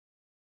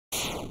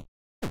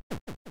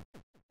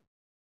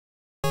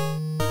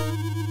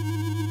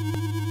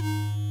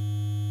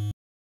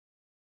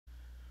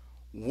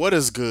What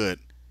is good?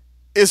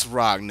 It's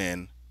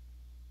Rognan,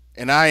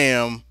 and I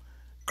am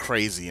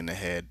crazy in the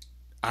head.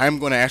 I'm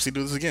going to actually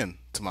do this again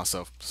to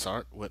myself.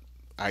 Sorry, what?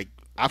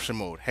 Option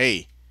mode.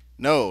 Hey,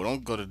 no,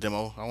 don't go to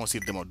demo. I want to see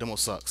the demo. Demo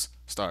sucks.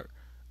 Start.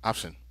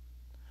 Option.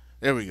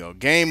 There we go.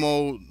 Game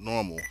mode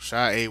normal.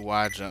 Shot A,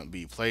 Y, jump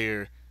B.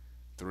 Player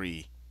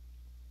 3.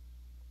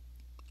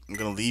 I'm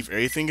gonna leave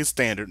everything as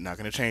standard. Not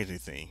gonna change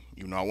anything.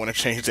 You know, I want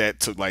to change that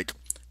to like,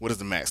 what is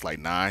the max? Like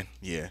 9?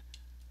 Yeah.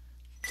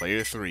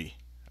 Player 3.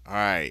 All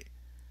right.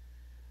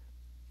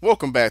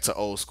 Welcome back to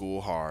Old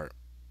School Hard.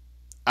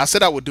 I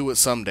said I would do it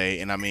someday,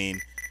 and I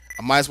mean,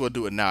 I might as well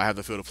do it now. I have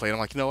the feel to play. And I'm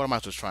like, you know what? I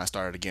might just try and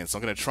start it again. So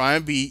I'm gonna try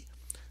and beat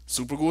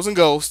Super Ghouls and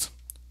Ghosts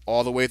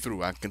all the way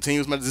through. I can continue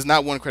as much. This is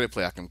not one credit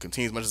play. I can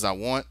continue as much as I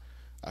want.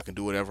 I can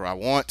do whatever I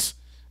want.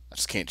 I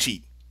just can't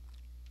cheat.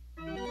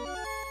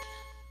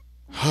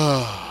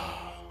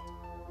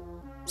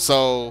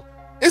 So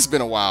it's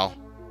been a while.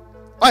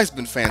 Life's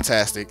been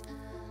fantastic.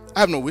 I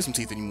have no wisdom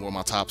teeth anymore on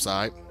my top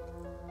side.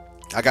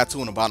 I got 2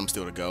 on the bottom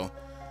still to go.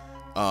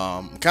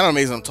 I'm kind of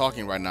amazed I'm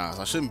talking right now,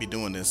 so I shouldn't be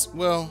doing this.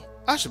 Well,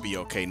 I should be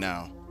okay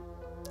now.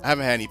 I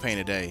haven't had any pain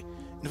today.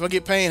 And if I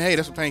get pain, hey,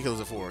 that's what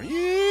painkillers are for.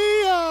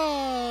 Yeah!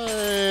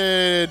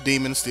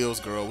 Demon steals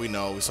girl, we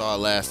know. We saw it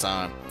last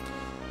time.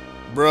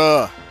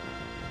 Bruh.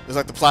 It's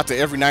like the plot to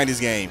every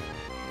 90s game,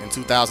 and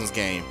 2000s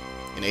game,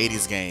 and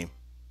 80s game,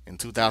 and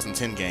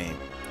 2010 game.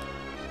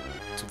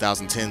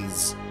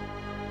 2010s.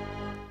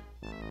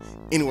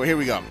 Anyway, here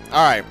we go.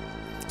 Alright.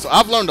 So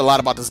I've learned a lot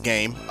about this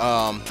game,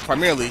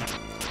 primarily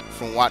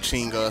from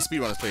watching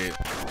speedrunners play it,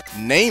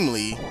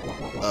 namely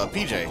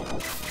PJ.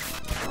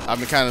 I've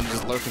been kind of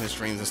just lurking his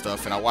streams and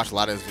stuff, and I watch a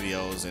lot of his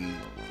videos and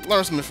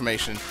learn some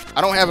information.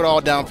 I don't have it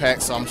all down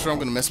packed, so I'm sure I'm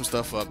going to mess some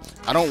stuff up.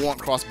 I don't want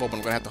crossbow, but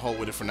I'm going to have to hold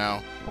with it for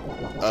now.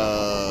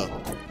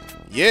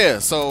 Yeah,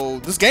 so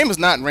this game is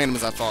not random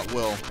as I thought.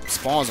 Well,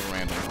 spawns are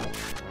random.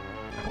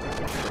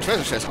 The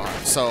treasure chests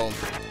aren't. So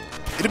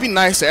it'd be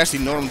nice to actually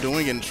know what I'm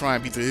doing and try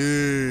and beat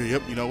the...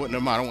 Yep, you know what?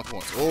 Never mind, I don't want the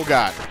points. Oh,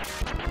 God.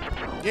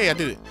 Yeah, I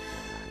did it.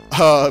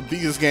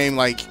 Beat this game,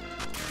 like,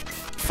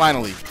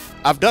 finally.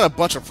 I've done a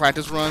bunch of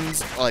practice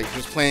runs, like,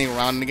 just playing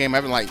around in the game. I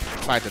haven't, like,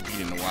 tried to beat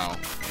it in a while.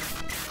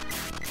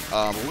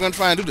 But we're going to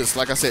try and do this.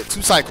 Like I said,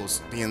 2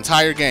 cycles, the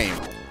entire game.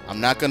 I'm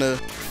not going to...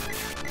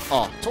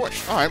 Oh,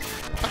 torch. All right.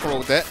 I can roll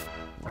with that.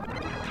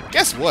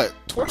 Guess what?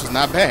 Torch is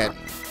not bad.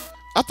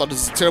 I thought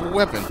this was a terrible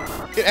weapon.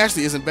 It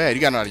actually isn't bad.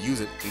 You got to know how to use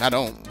it. And I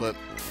don't, but,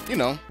 you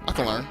know, I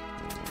can learn.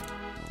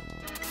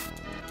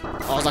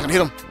 Oh, I was not going to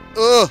hit him.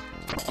 Ugh!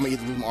 I'm going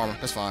to lose my armor.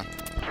 That's fine.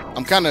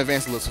 I'm kind of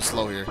advanced a little too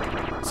slow here.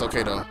 It's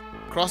okay, though.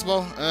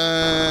 Crossbow?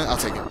 I'll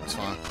take it. It's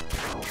fine.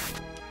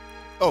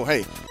 Oh,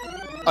 hey.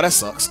 Oh, that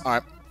sucks.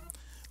 Alright.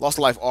 Lost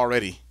a life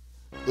already.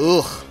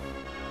 Ugh.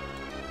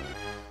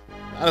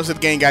 I just said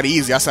the game got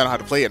easy. I said I know how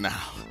to play it now.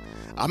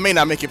 I may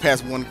not make it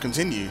past 1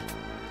 continue. I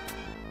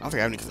don't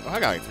think I have any... Oh, I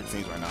got like 3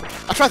 things right now.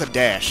 I tried to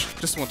dash.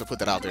 Just want to put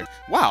that out there.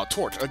 Wow,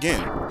 torch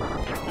again.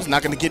 Just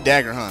not going to get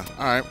dagger, huh?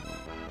 Alright.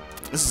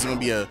 This is going to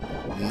be a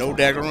no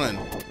dagger run.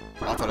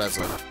 I thought that was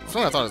a...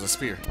 I thought it was a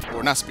spear.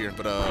 Or not spear,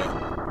 but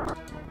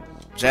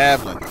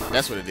javelin.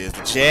 That's what it is.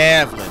 The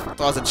javelin. I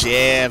thought it was a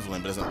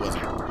javelin, but it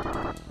wasn't.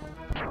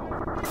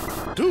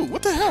 Dude,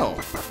 what the hell?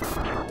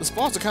 The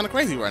spawns are kind of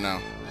crazy right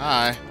now.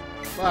 Hi.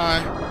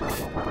 Bye.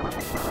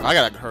 I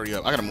gotta hurry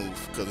up. I gotta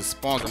move because the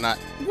spawns are not...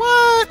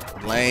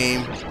 What?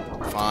 Lame.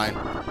 Fine.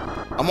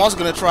 I'm also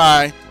gonna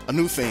try a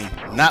new thing.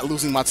 Not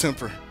losing my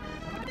temper.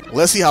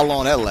 Let's see how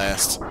long that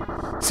lasts.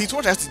 See,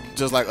 Torch has to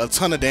just like a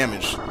ton of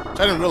damage. Which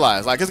I didn't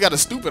realize. Like, it's got a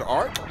stupid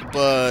arc,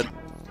 but...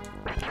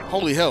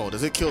 Holy hell,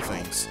 does it kill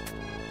things?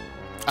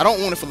 I don't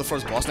want it for the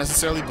first boss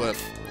necessarily, but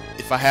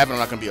if I have it, I'm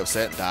not going to be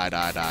upset. Die,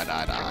 die, die,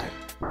 die, die.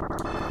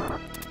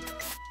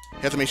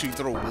 You have to make sure you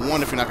throw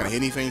 1 if you're not going to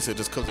hit anything, so it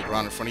just comes to the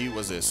ground in front of you.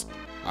 What's this?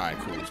 Alright,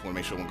 cool. Just want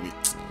to make sure it won't be...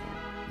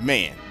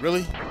 Man,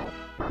 really?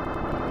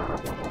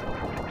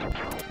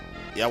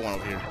 Yeah, I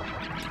want over here.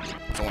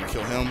 So I want to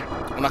kill him.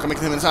 I'm not going to make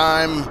him in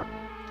time.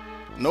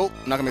 Nope,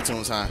 not going to make it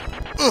in time.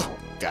 Ugh!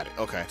 Got it.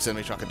 Okay, so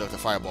make sure I conduct a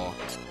fireball.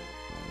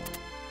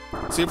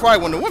 So you're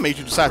probably wondering what made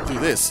you decide to do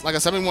this. Like I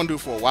said, I've been wanting to do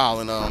it for a while,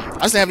 and I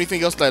just didn't have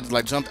anything else that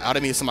like jumped out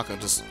at me. Something I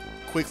could just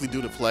quickly do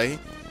to play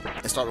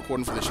and start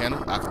recording for the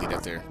channel. I could leave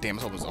that there. Damn,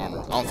 I hope it's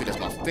armor. I don't think that's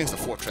my. I think it's the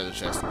 4th treasure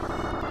chest.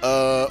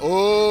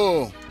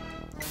 Oh,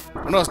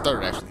 no, it's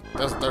 3rd actually.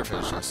 That was the 3rd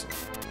treasure chest.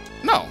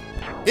 No,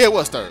 yeah, it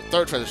was 3rd.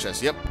 3rd treasure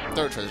chest. Yep,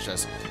 3rd treasure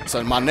chest.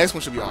 So my next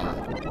one should be armor.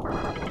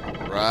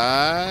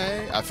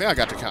 Right? I think I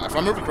got the count. If I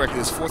remember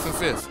correctly, it's 4th and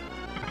 5th.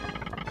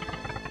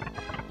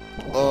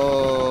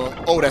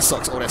 Oh, that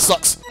sucks. Oh, that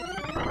sucks.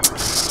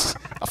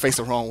 I faced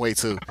the wrong way,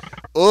 too.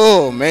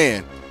 Oh,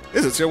 man.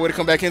 This is a terrible way to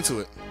come back into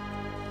it.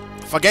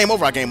 If I game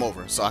over, I game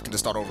over. So I can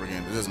just start over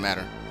again. It doesn't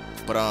matter.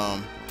 But,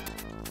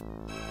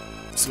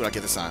 let's see what I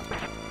get this time.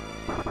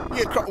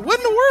 Yeah, what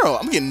in the world?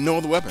 I'm getting no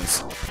other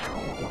weapons.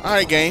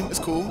 Alright, game. It's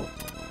cool.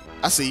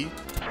 I see you.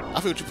 I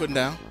feel what you're putting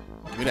down.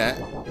 Give me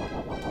that.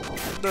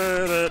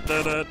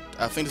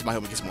 I think this might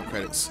help me get some more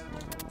credits.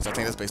 So I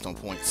think that's based on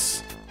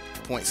points.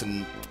 Points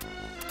and...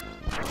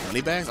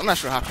 Money bags? I'm not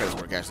sure how credits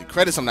work, actually.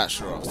 Credits, I'm not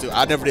sure. Still,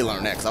 I never did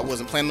learn that, because I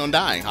wasn't planning on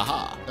dying.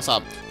 Haha. That's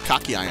how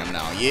cocky I am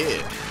now.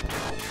 Yeah.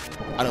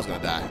 I know it's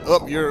gonna die.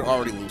 Oh, you're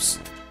already loose.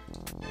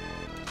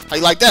 How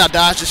you like that? I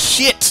dodged the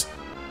shit!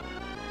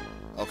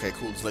 Okay,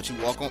 cool. Just let you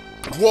walk on.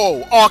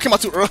 Whoa! Oh, I came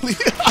out too early.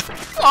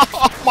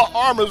 My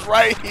armor's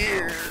right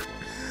here.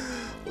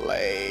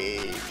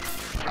 Lame.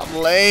 I'm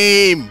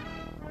lame.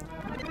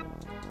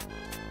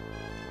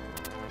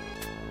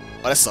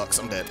 Oh, that sucks.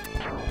 I'm dead.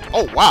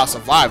 Oh, wow. I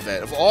survived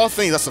that. Of all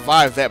things, I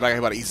survived that, but I got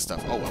hit by the easy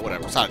stuff. Oh, well,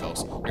 whatever. That's how it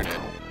goes. You're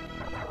dead.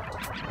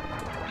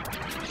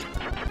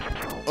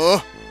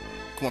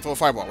 Come on, throw a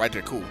fireball right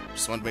there. Cool.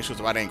 Just wanted to make sure it's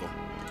the right angle.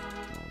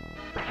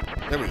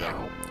 There we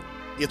go.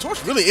 Yeah,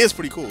 torch really is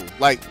pretty cool.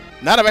 Like,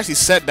 now that I've actually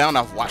sat down,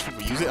 I've watched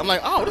people use it, I'm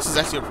like, oh, this is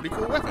actually a pretty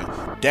cool weapon.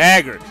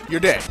 Dagger. You're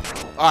dead.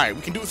 Alright,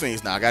 we can do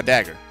things now. I got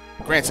dagger.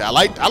 Granted, I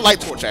like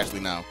torch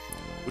actually now.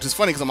 Which is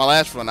funny because on my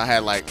last run I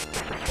had like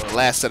the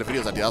last set of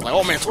videos I did, I was like,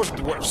 oh man, torch is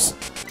the worst.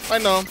 I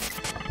know.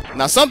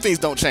 Now some things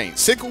don't change.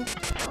 Sickle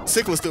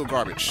is still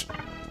garbage.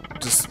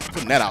 Just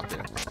putting that out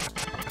there.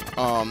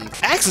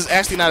 Axe is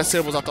actually not as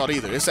terrible as I thought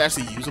either. It's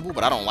actually usable,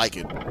 but I don't like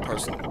it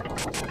personally.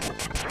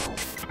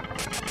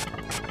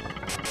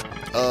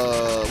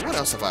 What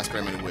else have I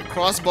experimented with?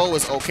 Crossbow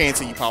is okay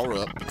until you power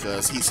up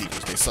because heat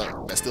seekers, they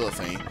suck. That's still a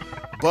thing.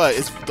 But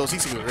those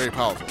heat seekers are very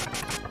powerful.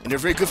 And they're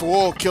very good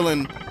for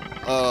killing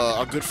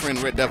our good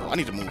friend Red Devil. I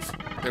need to move.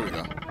 There we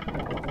go.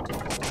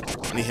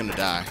 I need him to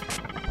die.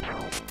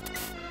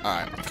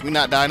 Alright, can we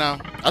not die now?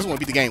 I just want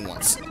to beat the game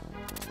once.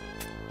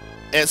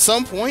 At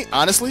some point,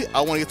 honestly,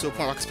 I want to get to a point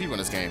where I can speedrun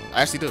this game.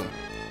 I actually do.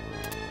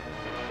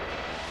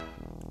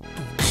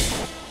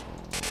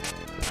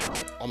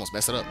 Almost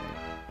messed it up.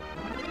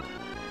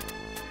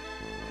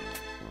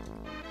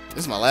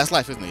 This is my last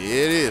life, isn't it?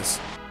 Yeah, it is.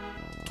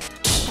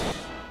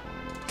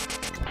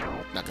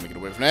 Not gonna get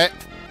away from that.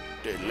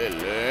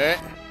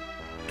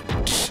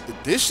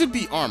 This should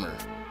be armor.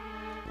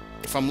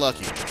 If I'm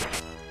lucky.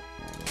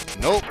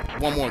 Nope.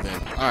 One more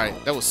then.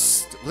 Alright, that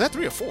was that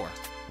 3 or 4? I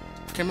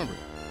can't remember.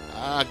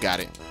 I got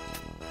it.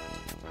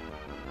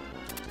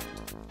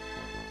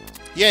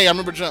 Yay, I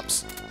remember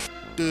jumps.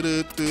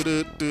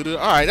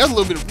 Alright, that's a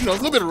little bit of, a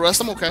little bit of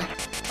rust. I'm okay.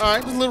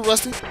 Alright, just a little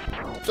rusty.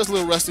 Just a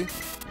little rusty.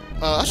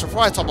 I should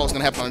probably talk about what's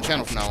gonna happen on the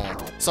channel from now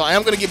on. So I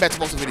am gonna get back to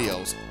posting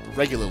videos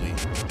regularly.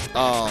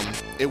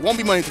 It won't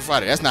be Monday through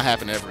Friday. That's not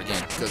happening ever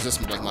again because this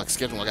is like my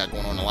schedule I got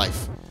going on in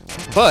life.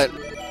 But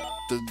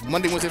the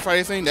Monday, Wednesday,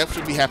 Friday thing that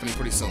should be happening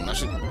pretty soon.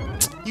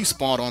 You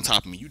spawned on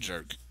top of me, you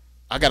jerk.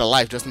 I got a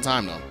life just in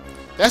time though.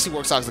 That actually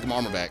works out to get my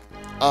armor back.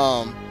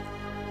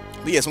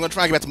 But yes, I'm gonna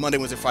try and get back to Monday,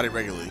 Wednesday, Friday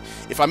regularly.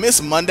 If I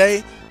miss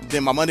Monday,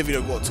 then my Monday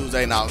video will go up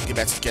Tuesday, and I'll get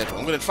back to schedule.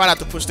 I'm gonna try not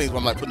to push things where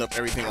I'm like putting up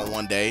everything on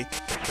one day,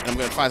 and I'm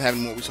gonna try to have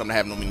more weeks so I'm gonna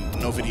have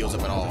no videos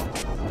up at all.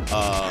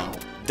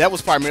 That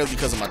was primarily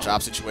because of my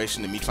job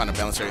situation and me trying to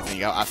balance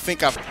everything out. I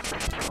think I've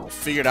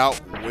figured out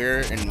where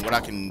and what I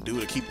can do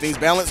to keep things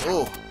balanced.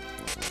 Oh,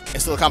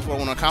 and still accomplish what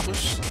I want to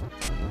accomplish.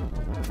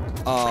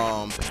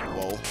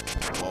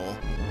 Whoa.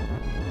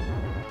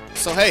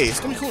 So hey, it's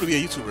gonna be cool to be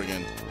a YouTuber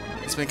again.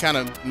 It's been kind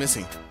of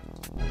missing.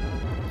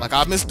 Like,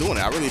 I miss doing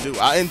it. I really do.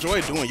 I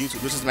enjoy doing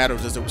YouTube. It's just a matter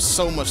of there was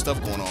so much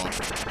stuff going on.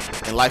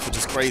 And life was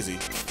just crazy.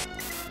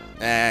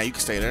 And you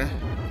can stay there.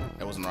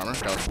 That wasn't armor.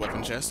 That was a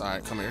weapon chest.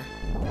 Alright, come here.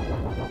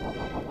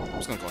 I'm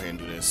just gonna go ahead and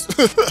do this.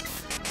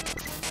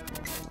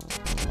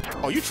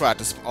 Oh, you tried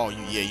to spawn. Oh,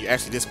 you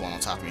actually did spawn on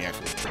top of me,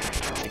 actually.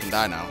 You can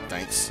die now.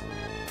 Thanks.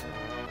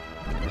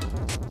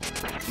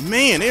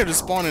 Man, they're just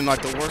spawning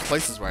like the worst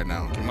places right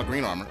now. Give me my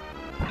green armor.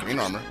 Green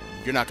armor.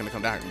 You're not gonna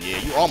come down here.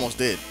 Yeah, you almost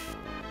did.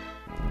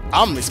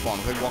 I'm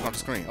respawning. Go walk off the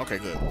screen. Okay,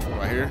 good.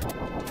 Right here.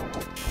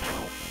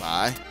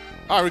 Bye.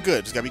 Alright, we're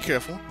good. Just gotta be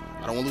careful.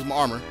 I don't want to lose my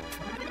armor.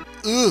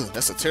 Ugh,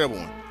 that's a terrible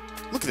one.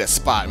 Look at that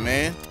spot,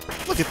 man.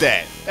 Look at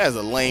that. That is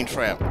a lame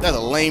trap. That's a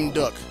lame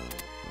duck.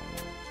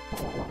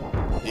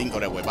 You can go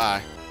that way.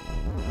 Bye.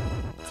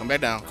 Come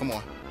back down. Come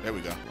on. There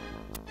we go.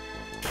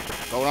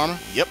 Gold armor?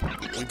 Yep.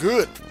 We're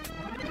good.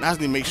 Now I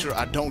just need to make sure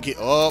I don't get...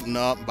 Oh,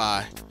 no.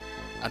 Bye.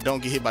 I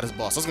don't get hit by this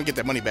boss. I was gonna get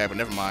that money back, but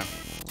never mind.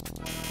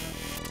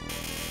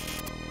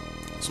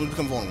 As soon as we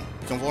become vulnerable.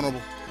 Become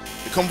vulnerable.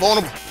 Become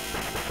vulnerable.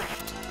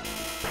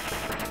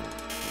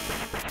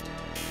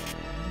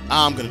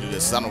 I'm gonna do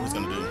this. I don't know what he's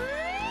gonna do.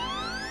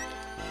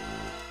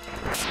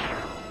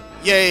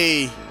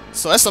 Yay!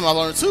 So that's something I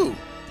learned too.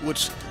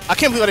 Which, I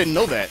can't believe I didn't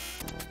know that.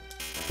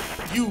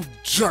 You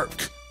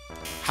jerk.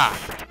 Ha.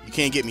 You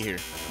can't get me here.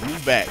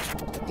 Move back.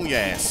 Move your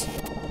ass.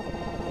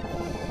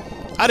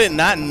 I did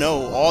not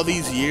know all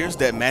these years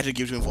that magic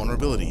gives you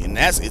invulnerability. And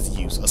that's its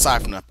use,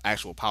 aside from the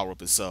actual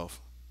power-up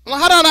itself. I'm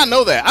like, how did I not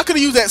know that? I could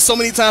have used that so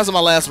many times in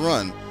my last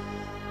run.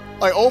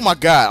 Like, oh my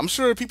god. I'm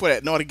sure people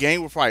that know the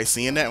game were probably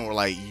seeing that and were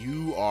like,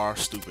 you are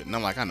stupid. And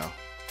I'm like, I know.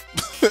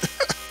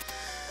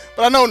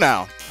 But I know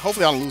now.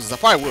 Hopefully I don't lose this. I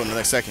probably will in the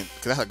next second.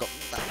 Because that's like,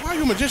 why are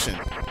you a magician?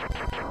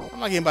 I'm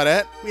not getting by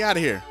that. We out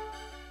of here.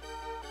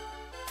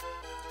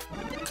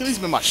 Could at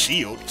least been my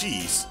shield.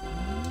 Jeez.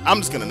 I'm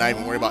just going to not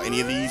even worry about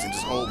any of these and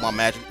just hold my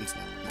magic in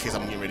case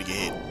I'm getting ready to get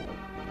hit.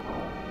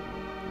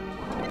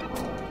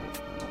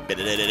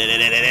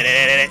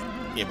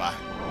 Yeah, bye.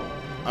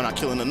 I'm not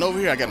killing none over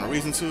here. I got no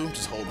reason to.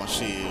 Just hold my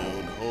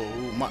shield.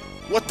 Hold my...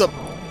 What the...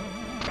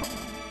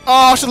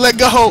 Oh, I should let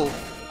go.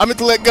 I meant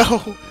to let go.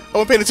 I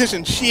wasn't paying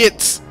attention.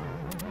 Shit.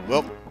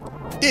 Well.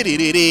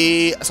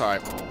 It's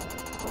alright.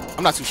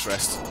 I'm not too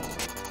stressed.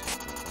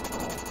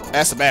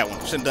 That's a bad one.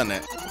 Shouldn't have done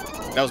that.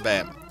 That was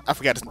bad. I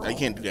forgot to, you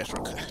can't do that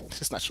shortcut.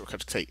 It's not shortcut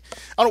to take.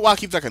 I don't know why I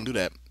keep thinking I can do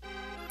that.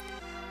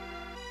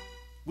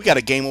 We got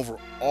a game over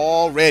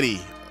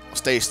already on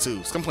stage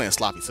 2. So I'm playing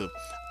sloppy too.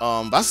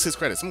 But that's 6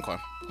 credits. I'm okay.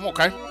 I'm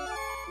okay.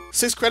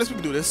 6 credits, we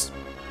can do this.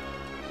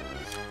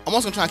 I'm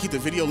also gonna try and keep the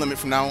video limit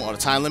from now on, or the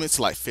time limit,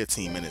 to like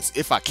 15 minutes,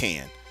 if I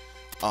can.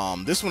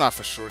 This one I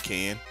for sure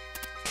can.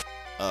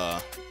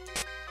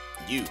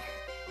 You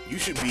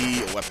should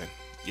be a weapon.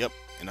 Yep,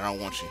 and I don't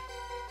want you.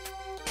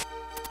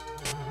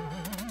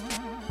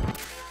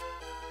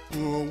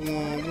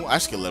 I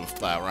should let him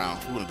fly around.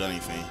 He wouldn't have done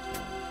anything.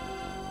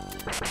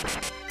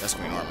 That's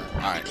green armor.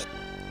 Alright.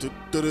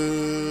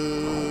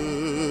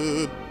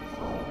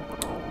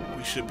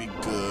 We should be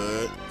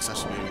good. So I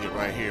should be able to get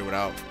right here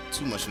without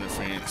too much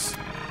interference.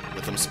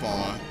 Let them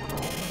spawn.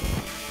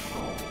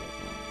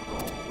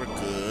 We're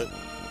good.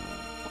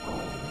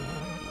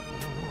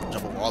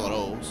 Jump over all of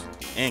those.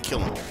 And kill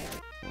them.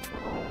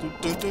 I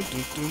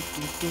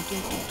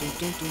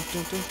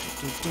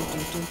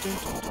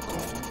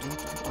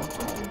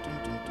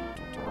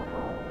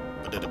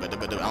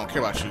don't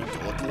care about you.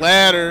 Go up the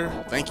ladder.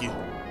 Thank you.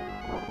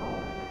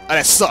 Oh,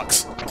 that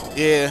sucks.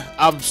 Yeah,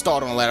 I've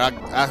stalled on the ladder.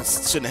 I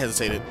shouldn't have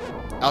hesitated.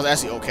 I was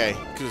actually okay.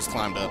 Could have just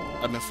climbed up.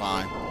 I've been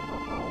fine.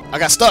 I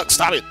got stuck.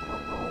 Stop it.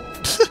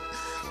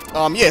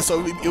 Yeah,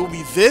 so it will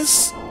be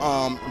this.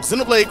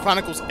 Xenoblade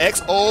Chronicles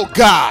X. Oh,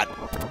 God.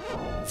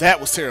 That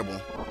was terrible.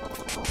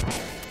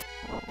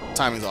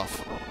 Timing's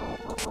off.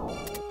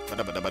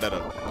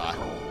 Bye.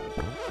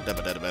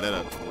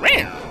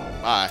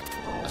 Bye.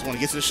 I just want to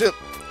get to the ship.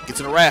 Get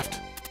to the raft.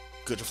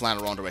 Good, you're flying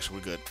the wrong direction.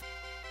 We're good.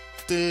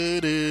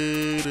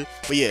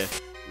 But yeah,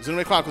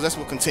 Xenoblade Chronicles, that's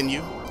what will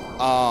continue.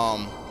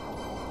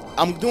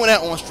 I'm doing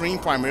that on stream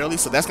primarily,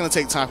 so that's going to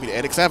take time for me to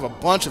edit, because I have a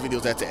bunch of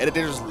videos that to edit.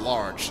 They're just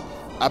large.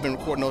 I've been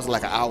recording those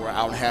like an hour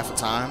and a half of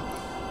time.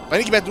 But I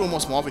need to get back to doing more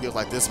small videos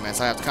like this, man,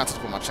 so I have to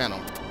content for my channel.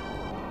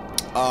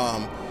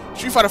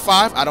 Street Fighter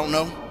 5, I don't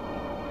know.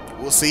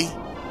 We'll see.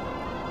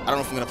 I don't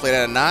know if I'm going to play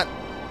that or not.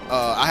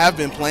 I have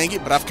been playing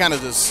it, but I've kind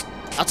of just...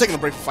 I've taken a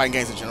break from fighting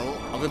games in general.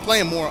 I've been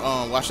playing more,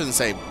 well, I shouldn't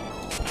say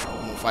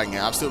more fighting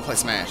games. I'm still playing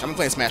Smash. I've been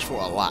playing Smash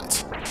 4 a lot.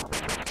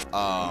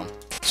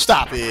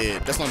 Stop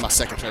it. That's only my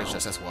second treasure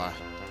chest, that's why.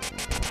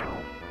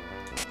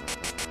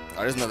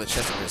 Oh, there's another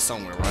chest over here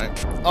somewhere, right?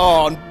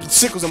 Oh,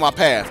 sickle's in my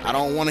path. I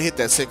don't want to hit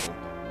that sickle.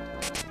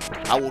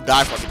 I will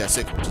die if I hit that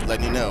sickle. Just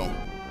letting you know.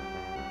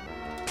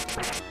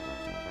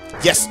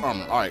 Yes,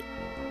 armor. Alright.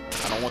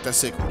 I don't want that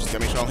sickle. Just gotta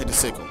make sure I don't hit the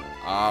sickle.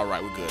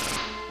 Alright, we're good.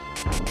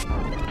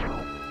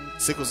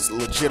 Sickle's a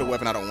legit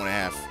weapon I don't want to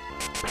have.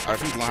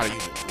 Alright, if you learn how to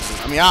use it.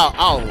 I mean,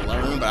 I'll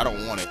learn, but I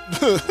don't want it.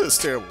 It's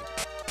terrible.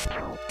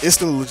 It's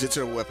still a legit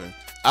terrible weapon.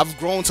 I've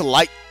grown to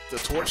like the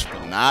torch,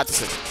 but not the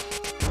sickle.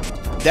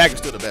 Dagger's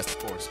still the best, of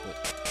course, but,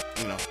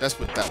 you know, that's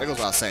what that goes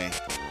without saying.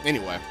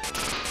 Anyway.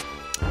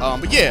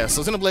 But yeah,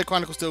 so Xenoblade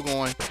Chronicles still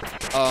going.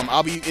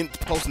 I'll be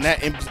posting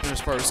that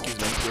interspersed,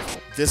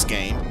 with this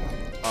game,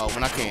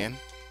 when I can.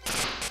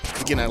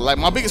 Again, like,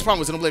 my biggest problem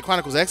with Xenoblade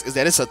Chronicles X is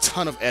that it's a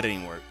ton of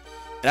editing work.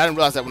 And I didn't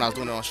realize that when I was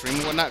doing it on stream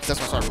and whatnot, because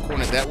that's why I started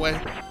recording it that way.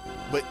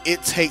 But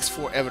it takes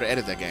forever to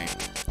edit that game.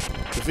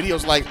 The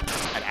video's like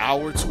an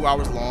hour, 2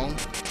 hours long.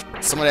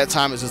 Some of that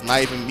time is just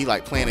not even me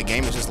like playing a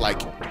game. It's just like,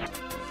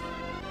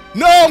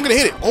 no, I'm gonna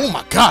hit it. Oh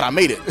my God, I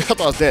made it. I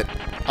thought I was dead.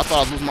 I thought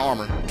I was losing my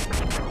armor.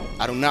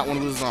 I do not want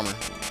to lose his armor.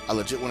 I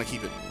legit want to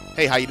keep it.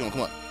 Hey, how you doing?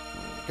 Come on.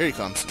 Here he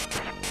comes.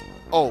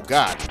 Oh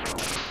God.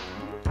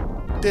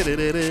 You're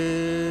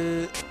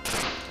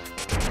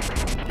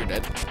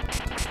dead.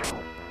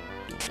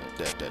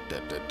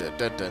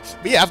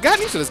 But yeah, I've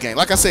gotten used to this game.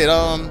 Like I said,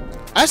 I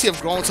actually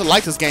have grown to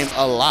like this game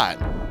a lot.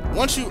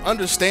 Once you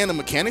understand the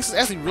mechanics, it's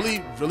actually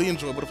really, really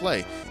enjoyable to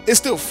play. It's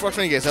still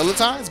frustrating as hell at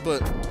times,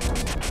 but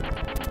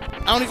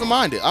I don't even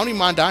mind it. I don't even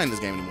mind dying in this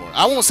game anymore.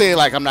 I won't say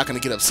like I'm not going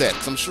to get upset,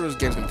 because I'm sure this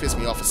game's going to piss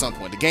me off at some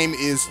point. The game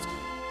is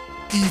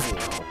evil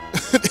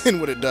in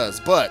what it does,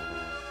 but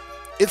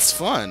it's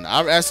fun.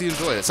 I actually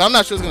enjoy it. So I'm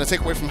not sure it's going to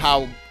take away from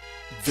how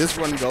this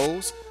run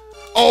goes.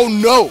 Oh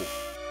no!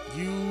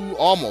 You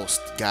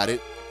almost got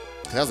it.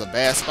 That was a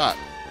bad spot.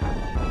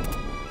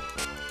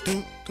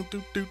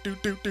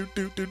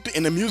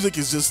 And the music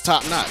is just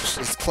top notch.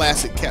 It's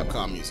classic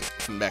Capcom music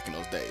from back in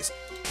those days.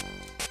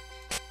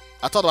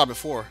 I talked about it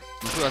before.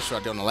 I'm pretty sure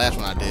I did on the last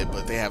one I did,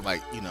 but they have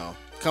like, you know,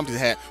 companies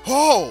that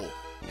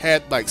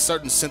had like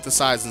certain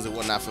synthesizers and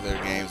whatnot for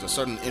their games, or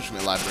certain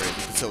instrument libraries.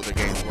 You can tell what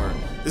their games were.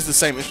 This is the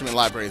same instrument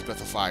library as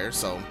Breath of Fire,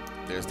 so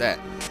there's that.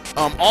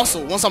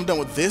 Also, once I'm done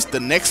with this, the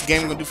next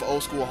game I'm gonna do for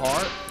Old School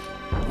Hard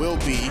will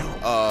be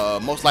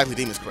most likely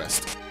Demon's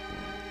Crest.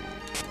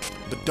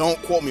 But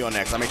don't quote me on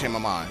that, because I may change my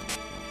mind.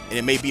 And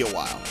it may be a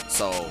while.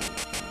 So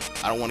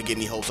I don't want to get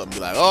any hopes up and be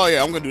like, oh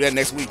yeah, I'm going to do that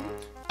next week.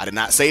 I did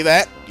not say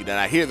that. You did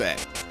not hear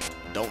that.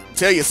 Don't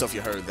tell yourself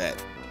you heard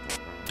that.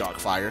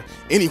 Darkfire.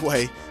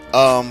 Anyway,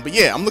 but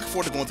yeah, I'm looking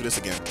forward to going through this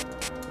again.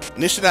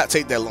 And this should not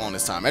take that long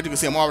this time. As you can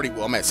see, I'm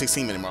at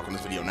 16-minute mark on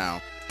this video now.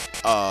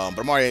 But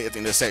I'm already at the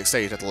end of the second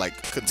stage. I have to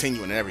like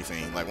continue and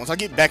everything. Like once I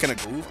get back in the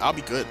groove, I'll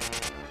be good.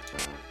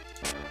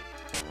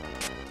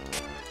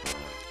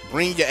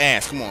 Bring your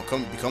ass. Come on,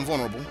 become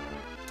vulnerable.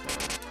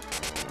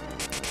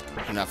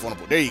 You're not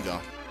vulnerable. There you go.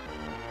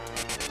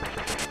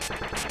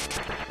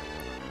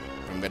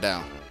 Bring that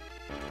down.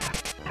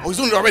 Oh, he's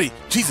doing it already.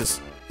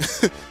 Jesus.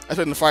 I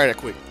expected to fire that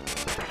quick.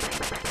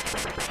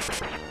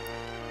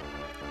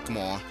 Come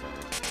on.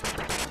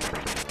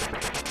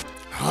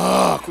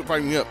 Ah, quit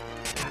fighting me up.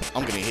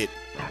 I'm getting hit.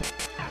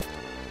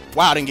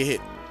 Wow, I didn't get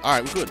hit.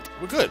 Alright, we're good.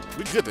 We're good.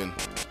 We're good then.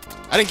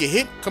 I didn't get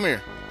hit. Come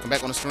here. Come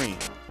back on the screen.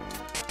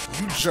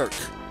 You jerk.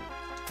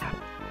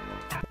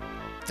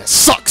 That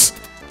sucks.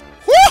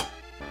 Woo!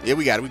 Yeah,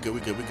 we got it. We good.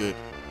 We good. We good.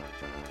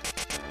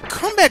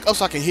 Come back up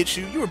so I can hit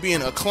you. You were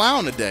being a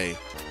clown today.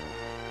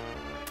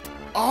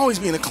 Always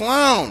being a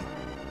clown.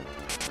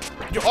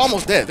 You're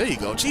almost dead. There you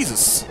go.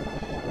 Jesus.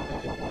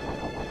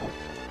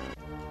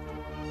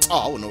 Oh,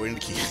 I wouldn't know where in the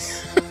key.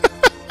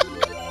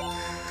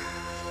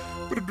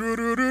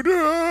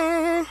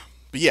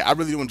 But yeah, I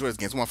really do enjoy this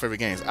game. It's one of my favorite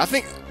games. I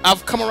think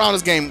I've come around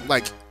this game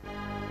like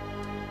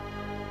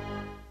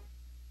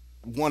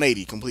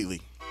 180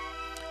 completely.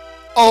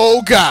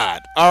 Oh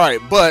God! All right,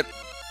 but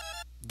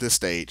this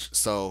stage.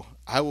 So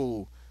I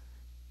will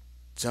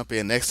jump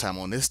in next time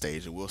on this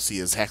stage, and we'll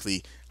see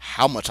exactly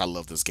how much I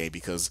love this game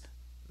because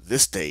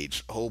this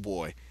stage. Oh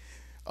boy.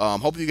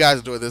 Hope you guys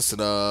enjoy this,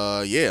 and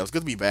yeah, it's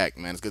good to be back,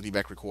 man. It's good to be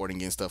back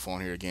recording and stuff on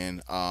here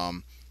again.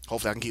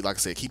 Hopefully I can keep, like I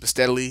said, keep it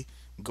steadily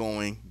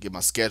going, get my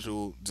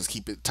schedule, just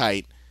keep it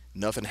tight.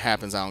 Nothing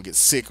happens, I don't get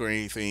sick or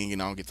anything,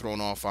 and I don't get thrown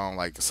off. I don't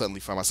like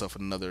suddenly find myself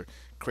in another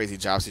crazy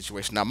job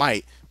situation. I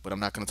might, but I'm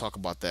not going to talk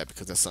about that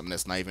because that's something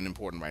that's not even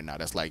important right now.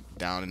 That's like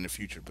down in the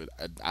future, but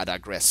I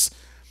digress.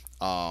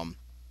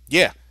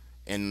 Yeah,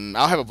 and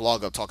I'll have a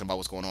blog up talking about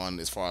what's going on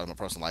as far as my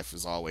personal life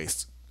as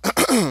always.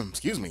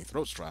 Excuse me,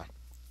 throat's dry.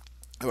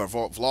 I have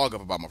a vlog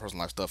up about my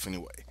personal life stuff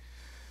anyway.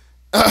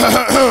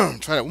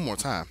 Try that one more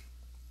time.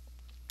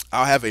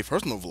 I'll have a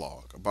personal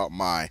vlog about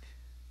my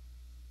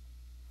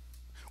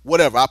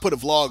whatever. I'll put a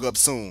vlog up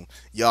soon.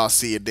 Y'all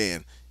see it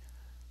then.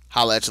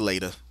 Holla at you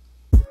later.